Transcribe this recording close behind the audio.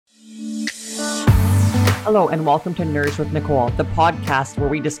Hello, and welcome to Nourish with Nicole, the podcast where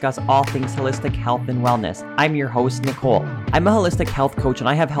we discuss all things holistic health and wellness. I'm your host, Nicole. I'm a holistic health coach, and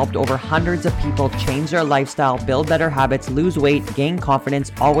I have helped over hundreds of people change their lifestyle, build better habits, lose weight, gain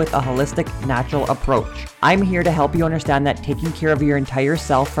confidence, all with a holistic, natural approach. I'm here to help you understand that taking care of your entire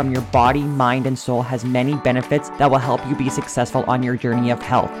self from your body, mind, and soul has many benefits that will help you be successful on your journey of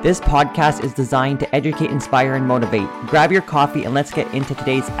health. This podcast is designed to educate, inspire, and motivate. Grab your coffee and let's get into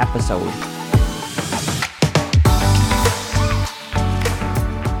today's episode.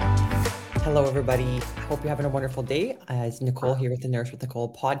 Hello, everybody. I hope you're having a wonderful day. It's Nicole here with the Nourish with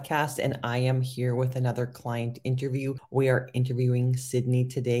Nicole podcast, and I am here with another client interview. We are interviewing Sydney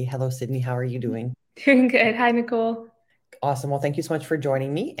today. Hello, Sydney. How are you doing? Doing good. Hi, Nicole. Awesome. Well, thank you so much for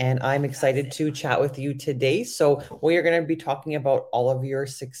joining me, and I'm excited to chat with you today. So we are going to be talking about all of your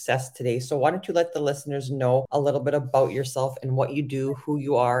success today. So why don't you let the listeners know a little bit about yourself and what you do, who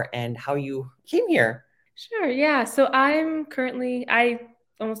you are, and how you came here? Sure. Yeah. So I'm currently,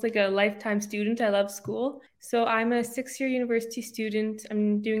 almost like a lifetime student. I love school. So I'm a 6-year university student.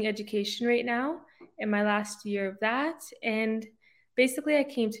 I'm doing education right now in my last year of that. And basically I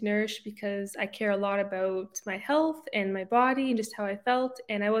came to Nourish because I care a lot about my health and my body and just how I felt.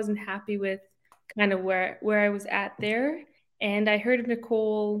 And I wasn't happy with kind of where I was at there. And I heard of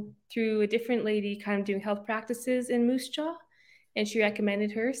Nicole through a different lady kind of doing health practices in Moose Jaw, and she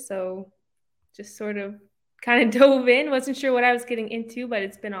recommended her. So just sort of kind of dove in. Wasn't sure what I was getting into, but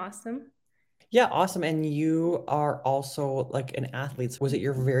it's been awesome. Yeah, awesome. And you are also like an athlete. Was it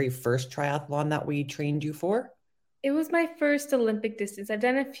your very first triathlon that we trained you for? It was my first Olympic distance. I've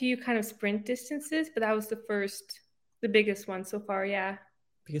done a few kind of sprint distances, but that was the biggest one so far. Yeah.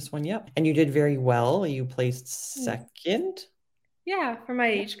 Biggest one, yep. And you did very well. You placed second. Yeah, for my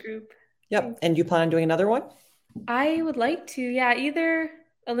age group. Yep. Thanks. And you plan on doing another one? I would like to, yeah, either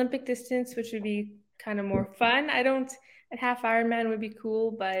Olympic distance, which would be kind of more fun. A half Ironman would be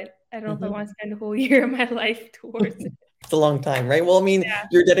cool, but I don't know if I want to spend a whole year of my life towards it. It's a long time, right? Well, I mean, Yeah.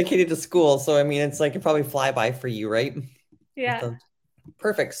 you're dedicated to school. So, I mean, it's like it probably fly by for you, right? Yeah.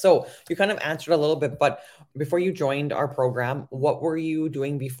 Perfect. So you kind of answered a little bit, but before you joined our program, what were you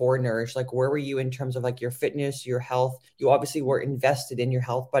doing before Nourish? Like, where were you in terms of like your fitness, your health? You obviously were invested in your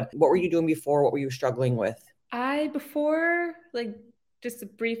health, but what were you doing before? What were you struggling with? Before, like, just a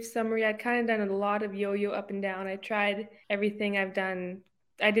brief summary, I'd kind of done a lot of yo-yo up and down. I tried everything I've done.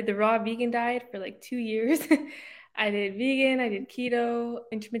 I did the raw vegan diet for like 2 years. I did vegan, I did keto,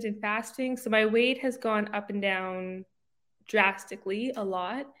 intermittent fasting. So my weight has gone up and down drastically a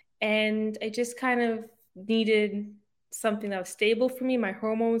lot. And I just kind of needed something that was stable for me. My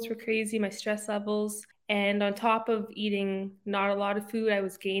hormones were crazy, my stress levels. And on top of eating not a lot of food, I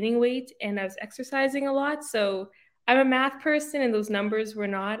was gaining weight and I was exercising a lot. So I'm a math person and those numbers were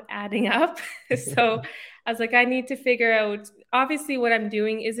not adding up. So I was like, I need to figure out, obviously, what I'm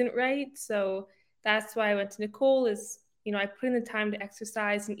doing isn't right. So that's why I went to Nicole I put in the time to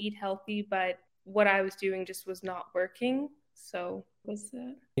exercise and eat healthy, but what I was doing just was not working. So was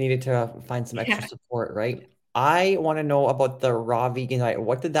that? You needed to find some extra support, right? I want to know about the raw vegan diet.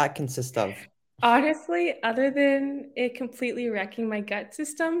 What did that consist of? Honestly, other than it completely wrecking my gut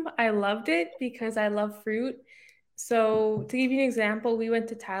system, I loved it because I love fruit. So, to give you an example, we went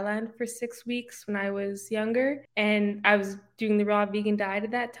to Thailand for 6 weeks when I was younger, and I was doing the raw vegan diet at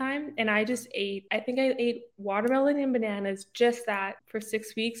that time. And I think I ate watermelon and bananas, just that for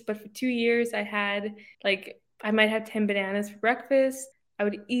 6 weeks. But for 2 years, I might have 10 bananas for breakfast. I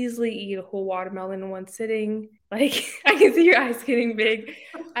would easily eat a whole watermelon in one sitting. Like, I can see your eyes getting big.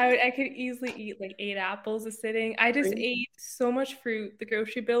 I could easily eat like 8 apples a sitting. I just ate so much fruit. The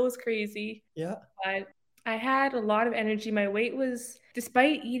grocery bill was crazy. Yeah. But I had a lot of energy. My weight was,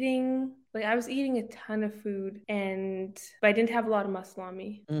 despite eating, like I was eating a ton of food, but I didn't have a lot of muscle on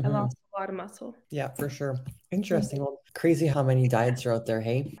me. I lost a lot of muscle. Yeah, for sure. Interesting. Well, crazy how many diets are out there.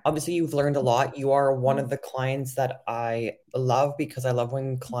 Hey, obviously you've learned a lot. You are one of the clients that I love because I love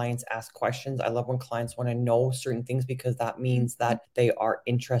when clients ask questions. I love when clients want to know certain things because that means that they are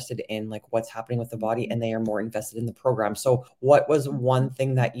interested in like what's happening with the body and they are more invested in the program. So what was one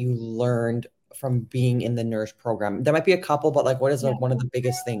thing that you learned from being in the Nourish program? There might be a couple, but like what is one of the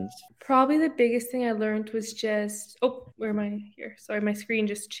biggest things? Probably the biggest thing I learned was where am I here? Sorry, my screen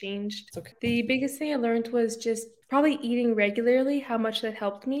just changed. It's okay. The biggest thing I learned was just probably eating regularly, how much that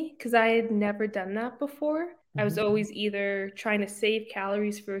helped me because I had never done that before. I was always either trying to save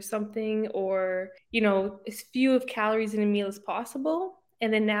calories for something or, as few of calories in a meal as possible.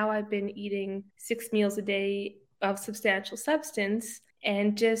 And then now I've been eating 6 meals a day of substantial substance.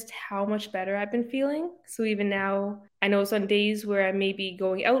 and just how much better I've been feeling. So even now, I notice on days where I may be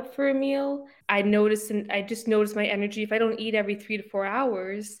going out for a meal, I just notice my energy. If I don't eat every 3 to 4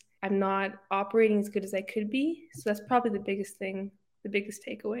 hours, I'm not operating as good as I could be. So that's probably the biggest thing, the biggest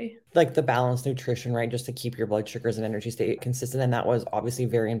takeaway. Like the balanced nutrition, right? Just to keep your blood sugars and energy state consistent. And that was obviously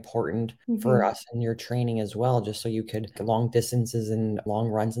very important for Hmm. us in your training as well, just so you could long distances and long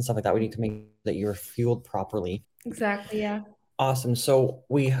runs and stuff like that. We need to make sure that you're fueled properly. Exactly. Yeah. Awesome. So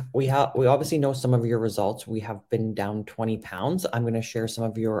we obviously know some of your results. We have been down 20 pounds. I'm going to share some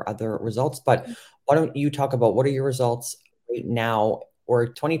of your other results, but why don't you talk about what are your results right now? We're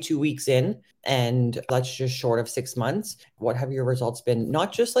 22 weeks in, and that's just short of 6 months. What have your results been?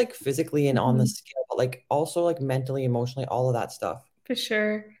 Not just like physically and on the Mhm. scale, but like also like mentally, emotionally, all of that stuff. For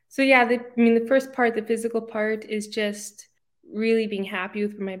sure. So yeah, I mean, the first part, the physical part, is just really being happy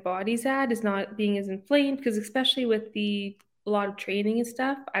with where my body's at, is not being as inflamed. Because especially with a lot of training and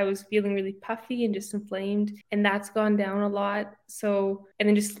stuff, I was feeling really puffy and just inflamed, and that's gone down a lot. So, and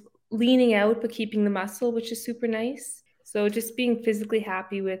then just leaning out but keeping the muscle, which is super nice. So just being physically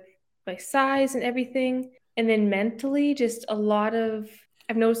happy with my size and everything, and then mentally, just a lot of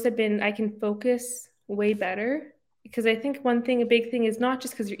I've noticed I can focus way better because I think a big thing is not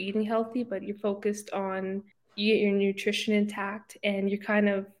just because you're eating healthy, but you're focused on you get your nutrition intact and you're kind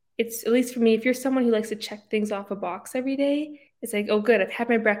of it's at least for me, if you're someone who likes to check things off a box every day, it's like, oh good, I've had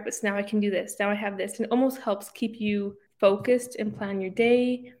my breakfast, now I can do this, now I have this. And it almost helps keep you focused and plan your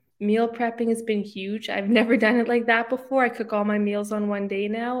day. Meal prepping has been huge. I've never done it like that before. I cook all my meals on one day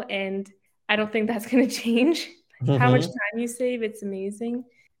now, and I don't think that's going to change. How much Hmm. time you save, it's amazing.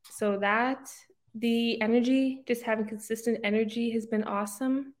 So that the energy, just having consistent energy has been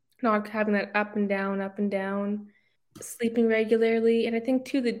awesome. Not having that up and down, sleeping regularly. And I think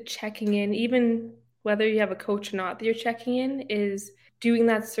too, the checking in, even whether you have a coach or not that you're checking in, is doing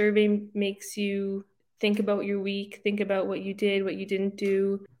that survey makes you think about your week, think about what you did, what you didn't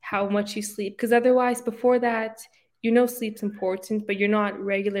do, how much you sleep. Because otherwise, before that, sleep's important, but you're not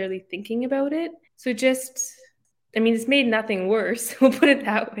regularly thinking about it. So I mean, it's made nothing worse. We'll put it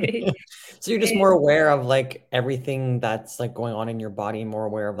that way. So you're just more aware of like everything that's like going on in your body, more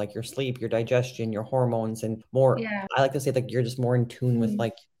aware of like your sleep, your digestion, your hormones, and more. Yeah. I like to say like you're just more in tune with Mhm.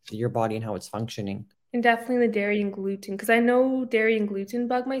 like your body and how it's functioning. And definitely the dairy and gluten, because I know dairy and gluten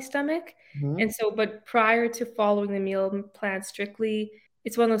bug my stomach. Mhm. And so, but prior to following the meal plan strictly,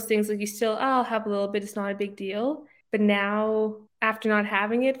 it's one of those things like I'll have a little bit, it's not a big deal. But now, after not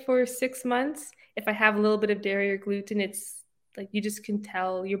having it for 6 months, if I have a little bit of dairy or gluten, it's like you just can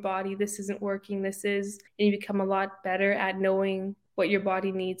tell your body this isn't working, and you become a lot better at knowing what your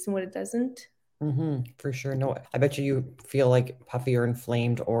body needs and what it doesn't. For sure. No, I bet you feel like puffy or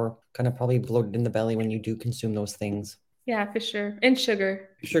inflamed or kind of probably bloated in the belly when you do consume those things. Yeah, for sure. And sugar.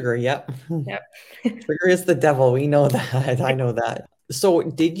 Sugar, yep. Yep. Sugar is the devil. We know that. I know that. So,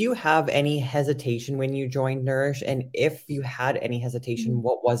 did you have any hesitation when you joined Nourish? And if you had any hesitation,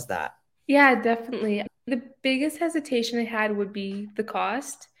 what was that? Yeah, definitely. The biggest hesitation I had would be the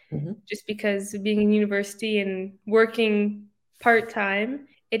cost, Hmm. just because being in university and working part-time,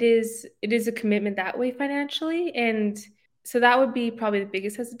 it is a commitment that way financially. And so that would be probably the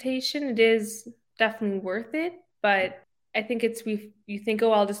biggest hesitation. It is definitely worth it, but I think you think,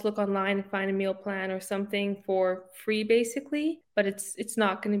 oh, I'll just look online and find a meal plan or something for free basically, but it's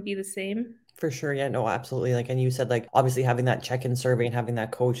not going to be the same. For sure. Yeah, no, absolutely. Like, and you said, like, obviously having that check-in survey and having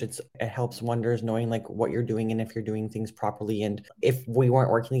that coach, it helps wonders knowing like what you're doing and if you're doing things properly. And if we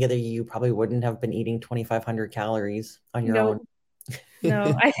weren't working together, you probably wouldn't have been eating 2,500 calories on your No, own.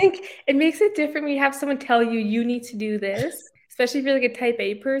 no, I think it makes it different when you have someone tell you you need to do this, especially if you're like a type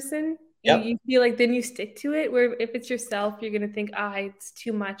A person. You Yep. feel like then you stick to it. Where if it's yourself, you're gonna think, it's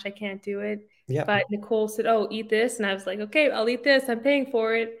too much, I can't do it. Yep. But Nicole said, oh, eat this, and I was like, okay, I'll eat this. I'm paying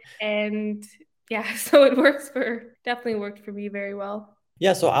for it, and yeah, so it definitely worked for me very well.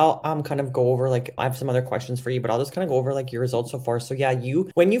 Yeah, so I'll kind of go over like I have some other questions for you, but I'll just kind of go over like your results so far. So yeah,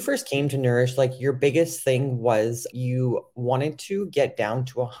 you when you first came to Nourish, like your biggest thing was you wanted to get down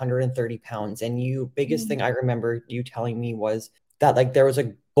to 130 pounds. And you biggest Mhm. thing I remember you telling me was that like there was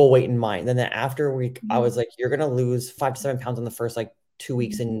a goal weight in mind. And then after a week, I was Mhm. like, you're gonna lose 5 to 7 pounds in the first like 2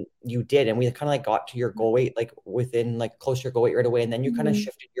 weeks, Mhm. and you did. And we kind of like got to your goal weight like within like close to your goal weight right away. And then you kind of Mhm.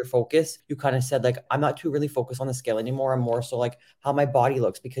 shifted your focus. You kind of said like, I'm not too really focused on the scale anymore. I'm more so like how my body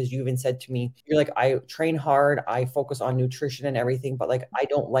looks, because you even said to me, you're like, I train hard, I focus on nutrition and everything, but like I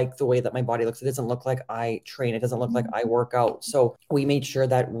don't like the way that my body looks. It doesn't look like I train, it doesn't look like Mhm. I work out. So we made sure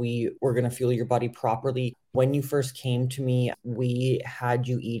that we were going to fuel your body properly When you first came to me, we had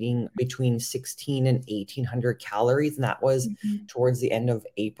you eating between 16 and 1800 calories, and that was Mhm. towards the end of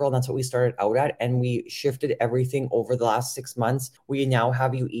April. And that's what we started out at. And we shifted everything over the last 6 months. We now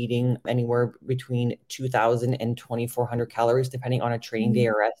have you eating anywhere between 2000 and 2400 calories, depending on a training day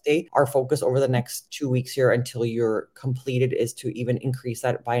Mhm. or rest day. Our focus over the next 2 weeks here until you're completed is to even increase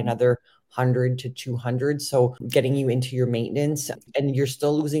that by another 100 to 200. So getting you into your maintenance, and you're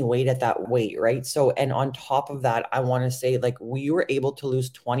still losing weight at that weight, right? So, and on top of that, I want to say like we were able to lose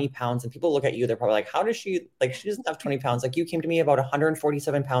 20 pounds, and people look at you, they're probably like, how does she, like, she doesn't have 20 pounds. Like you came to me about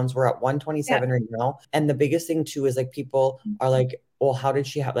 147 pounds. We're at Yeah. 127 right now. And the biggest thing too is like people are like, well, how did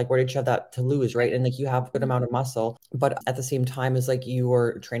she have, like, where did she have that to lose, right? And like you have a good amount of muscle, but at the same time, is like you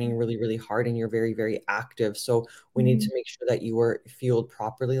are training really, really hard and you're very, very active. So we need to Mhm. make sure that you are fueled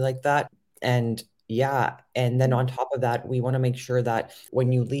properly like that. And yeah, and then on top of that, we want to make sure that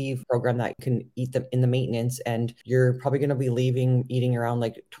when you leave program that you can eat them in the maintenance, and you're probably going to be leaving eating around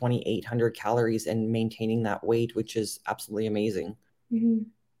like 2800 calories and maintaining that weight, which is absolutely amazing. Mhm.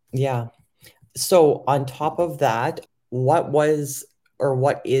 Yeah. So on top of that, what was or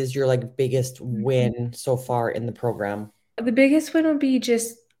what is your like biggest win so far in the program? The biggest one would be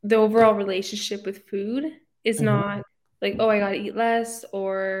just the overall relationship with food is Mhm. not like, oh, I gotta eat less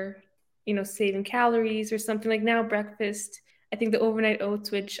or, saving calories or something. Like now, breakfast, I think the overnight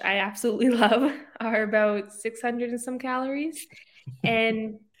oats, which I absolutely love, are about 600 and some calories.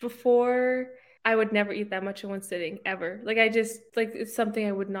 And before, I would never eat that much in one sitting ever. Like I just like it's something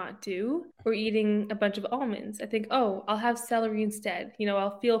I would not do. Or eating a bunch of almonds. I think, oh, I'll have celery instead.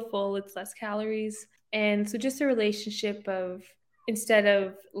 I'll feel full, it's less calories. And so just a relationship of instead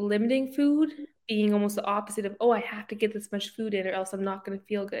of limiting food, being almost the opposite of, oh, I have to get this much food in or else I'm not going to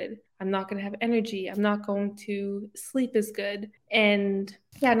feel good. I'm not going to have energy. I'm not going to sleep as good. And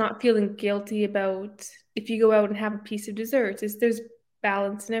yeah, not feeling guilty about if you go out and have a piece of dessert. There's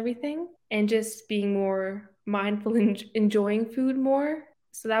balance and everything, and just being more mindful and enjoying food more.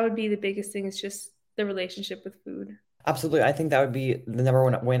 So that would be the biggest thing is just the relationship with food. Absolutely. I think that would be the number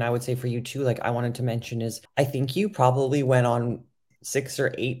one win I would say for you too. Like I wanted to mention is I think you probably went on 6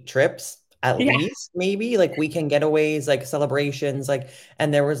 or 8 trips at Yeah. least, maybe like weekend getaways, like celebrations, like,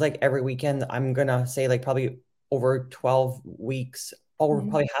 and there was like every weekend, I'm gonna say like probably over 12 weeks, over Mhm.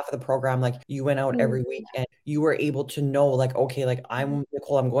 probably half of the program, like you went out Mhm. every week and you were able to know like, okay, like I'm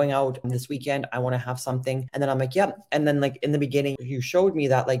Nicole, I'm going out this weekend, I want to have something. And then I'm like, yep. And then like in the beginning, you showed me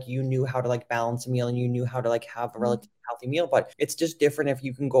that like you knew how to like balance a meal and you knew how to like have a relatively healthy meal, but it's just different if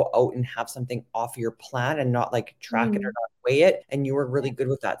you can go out and have something off your plan and not like track it or Mhm. not weigh it. And you were really good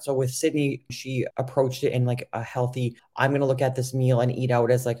with that. So with Sydney, she approached it in like a healthy, I'm going to look at this meal and eat out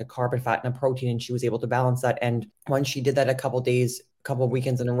as like a carb and fat and a protein. And she was able to balance that. And once she did that a couple days, couple of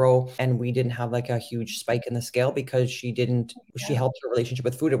weekends in a row, and we didn't have like a huge spike in the scale because she Yeah. helped her relationship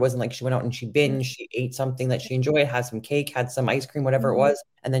with food. It wasn't like she went out and she binged, she ate something that she enjoyed, had some cake, had some ice cream, whatever it Mhm. was,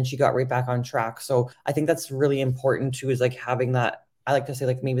 and then she got right back on track. So I think that's really important too, is like having that, I like to say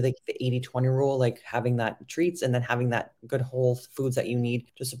like maybe like the 80-20 rule, like having that treats and then having that good whole foods that you need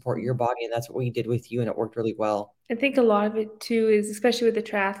to support your body. And that's what we did with you, and it worked really well. I think a lot of it too is, especially with the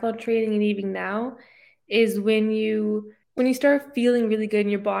triathlon training and even now, is when you start feeling really good and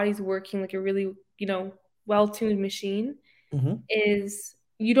your body's working like a really, well-tuned machine, Hmm. is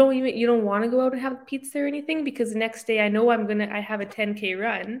you don't want to go out and have pizza or anything because the next day I know I have a 10K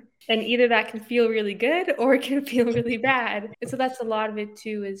run, and either that can feel really good or it can feel really bad. And so that's a lot of it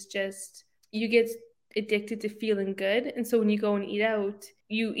too, is just you get addicted to feeling good. And so when you go and eat out,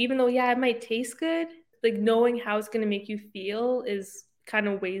 you even though yeah, it might taste good, like knowing how it's going to make you feel is kind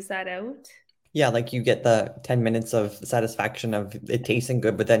of weighs that out. Yeah, like you get the 10 minutes of satisfaction of it tasting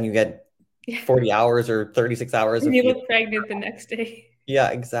good, but then you get Yeah. 40 hours or 36 hours And of you feeling. look pregnant the next day.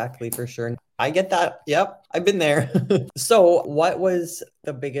 Yeah, exactly, for sure. I get that. Yep, I've been there. So, what was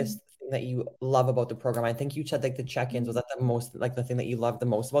the biggest thing that you love about the program? I think you said like the check-ins. Was that the most, like the thing that you loved the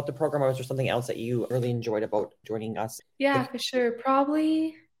most about the program, or was there something else that you really enjoyed about joining us? Yeah, The- for sure.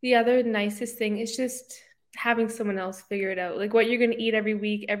 Probably the other nicest thing is just having someone else figure it out. Like what you're going to eat every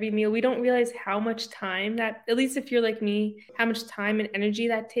week, every meal. We don't realize how much time that, at least if you're like me, how much time and energy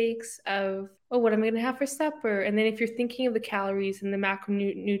that takes of, oh, what am I going to have for supper? And then if you're thinking of the calories and the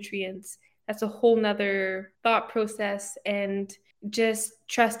macronutrients, that's a whole nother thought process. And just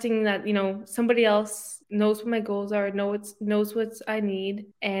trusting that, somebody else knows what my goals are, knows what I need,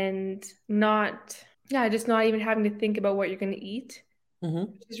 and not yeah, just not even having to think about what you're going to eat,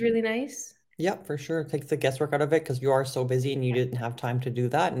 Mhm. which is really nice. Yep, for sure. It takes the guesswork out of it because you are so busy and you didn't have time to do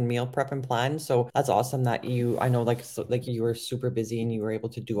that and meal prep and plan. So that's awesome that I know like like you were super busy and you were able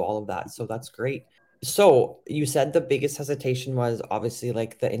to do all of that. So that's great. So you said the biggest hesitation was obviously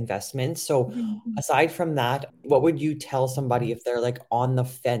like the investment. So Mhm. aside from that, what would you tell somebody if they're like on the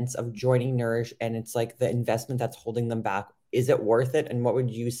fence of joining Nourish and it's like the investment that's holding them back? Is it worth it? And what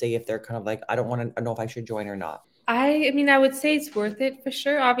would you say if they're kind of like, I don't want to know if I should join or not? I mean, I would say it's worth it for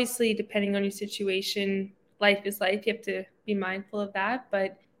sure. Obviously, depending on your situation, life is life. You have to be mindful of that,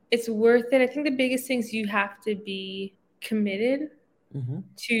 but it's worth it. I think the biggest things you have to be committed Mm-hmm.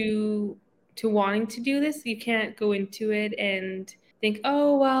 to wanting to do this. You can't go into it and think,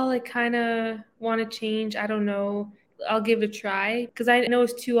 "Oh, well, I kind of want to change. I don't know. I'll give it a try." Because I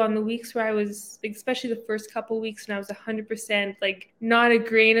noticed too on the weeks where I was, like, especially the first couple of weeks when I was 100% like not a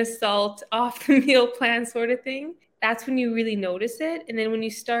grain of salt off the meal plan sort of thing. That's when you really notice it. And then when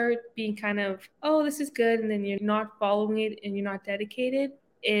you start being kind of, oh, this is good, and then you're not following it and you're not dedicated,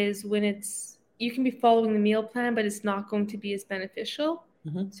 is when you can be following the meal plan, but it's not going to be as beneficial.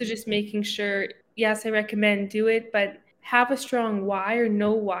 Mm-hmm. So just making sure, yes, I recommend do it, but have a strong why or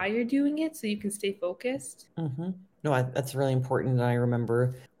know why you're doing it so you can stay focused. Mm-hmm. No, that's really important. And I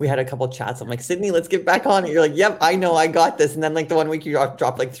remember we had a couple chats. I'm like, Sydney, let's get back on it. You're like, yep, I know, I got this. And then like the one week you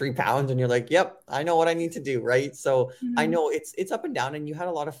dropped like 3 pounds and you're like, yep, I know what I need to do. Right. So I Mhm. know it's up and down and you had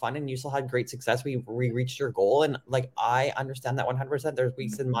a lot of fun and you still had great success. We reached your goal. And like, I understand that 100%. There's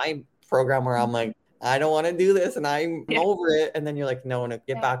weeks in my program where I'm like, I don't want to do this and I'm Yeah. over it. And then you're like, no, get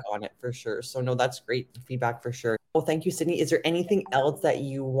Yeah. back on it for sure. So no, that's great feedback for sure. Well, thank you, Sydney. Is there anything else that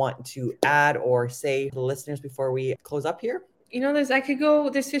you want to add or say to the listeners before we close up here?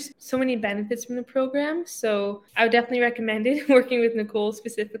 There's just so many benefits from the program. So I would definitely recommend it, working with Nicole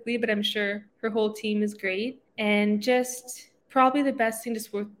specifically, but I'm sure her whole team is great. And just probably the best thing,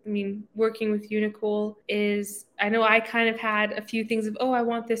 working with you, Nicole, is I know I kind of had a few things of, oh, I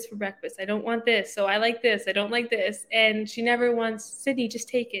want this for breakfast. I don't want this. So I like this. I don't like this. And she never once, Sydney, just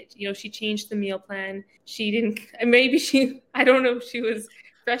take it. She changed the meal plan. She didn't, I don't know if she was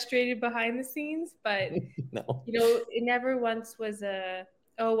frustrated behind the scenes, but No. it never once was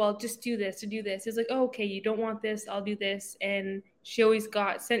oh, well, just do this to do this. It's like, oh, okay, you don't want this, I'll do this. And she always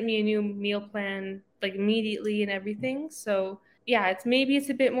sent me a new meal plan like immediately and everything. So yeah, it's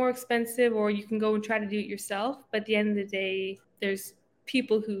a bit more expensive, or you can go and try to do it yourself. But at the end of the day, there's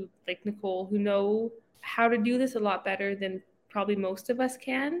people who, like Nicole, who know how to do this a lot better than probably most of us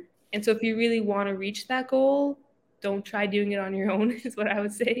can. And so if you really want to reach that goal, don't try doing it on your own, is what I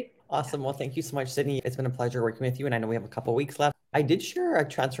would say. Awesome. Well, thank you so much, Sydney. It's been a pleasure working with you. And I know we have a couple weeks left. I did share a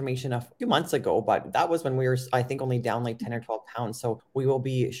transformation a few months ago, but that was when we were, I think, only down like 10 or 12 pounds. So we will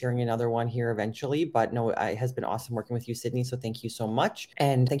be sharing another one here eventually. But no, it has been awesome working with you, Sydney. So thank you so much.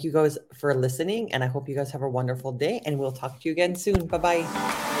 And thank you guys for listening. And I hope you guys have a wonderful day. And we'll talk to you again soon. Bye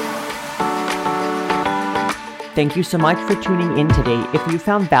bye. Thank you so much for tuning in today. If you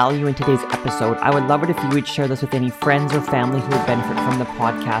found value in today's episode, I would love it if you would share this with any friends or family who would benefit from the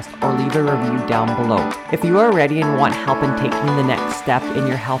podcast, or leave a review down below. If you are ready and want help in taking the next step in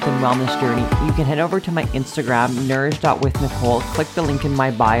your health and wellness journey, you can head over to my Instagram, nourish.withnicole, click the link in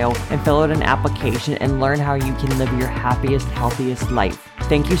my bio, and fill out an application and learn how you can live your happiest, healthiest life.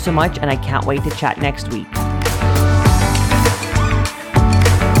 Thank you so much, and I can't wait to chat next week.